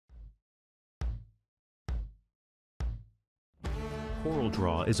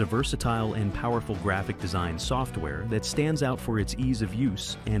CorelDRAW is a versatile and powerful graphic design software that stands out for its ease of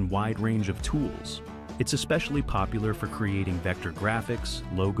use and wide range of tools. It's especially popular for creating vector graphics,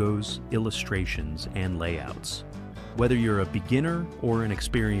 logos, illustrations, and layouts. Whether you're a beginner or an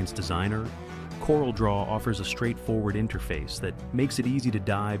experienced designer, CorelDRAW offers a straightforward interface that makes it easy to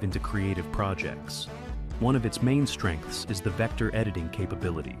dive into creative projects. One of its main strengths is the vector editing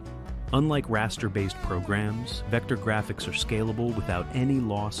capability. Unlike raster-based programs, vector graphics are scalable without any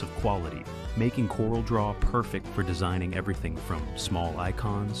loss of quality, making CorelDRAW perfect for designing everything from small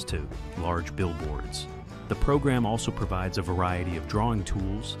icons to large billboards. The program also provides a variety of drawing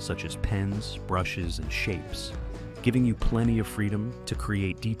tools such as pens, brushes, and shapes, giving you plenty of freedom to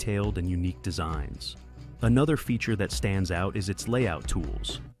create detailed and unique designs. Another feature that stands out is its layout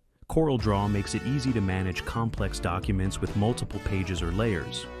tools. CorelDRAW makes it easy to manage complex documents with multiple pages or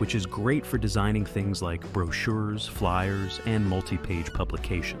layers, which is great for designing things like brochures, flyers, and multi-page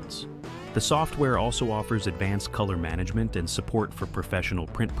publications. The software also offers advanced color management and support for professional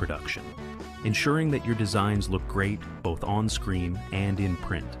print production, ensuring that your designs look great both on screen and in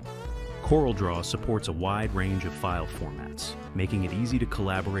print. CorelDRAW supports a wide range of file formats, making it easy to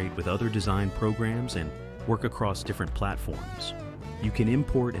collaborate with other design programs and work across different platforms. You can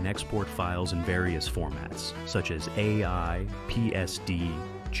import and export files in various formats, such as AI, PSD,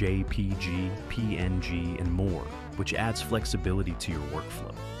 JPG, PNG, and more, which adds flexibility to your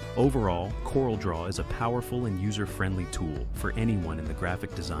workflow. Overall, CorelDRAW is a powerful and user-friendly tool for anyone in the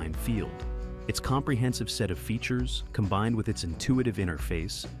graphic design field. Its comprehensive set of features, combined with its intuitive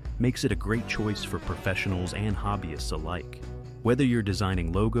interface, makes it a great choice for professionals and hobbyists alike. Whether you're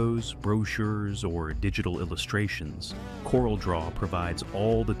designing logos, brochures, or digital illustrations, CorelDRAW provides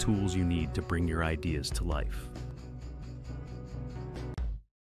all the tools you need to bring your ideas to life.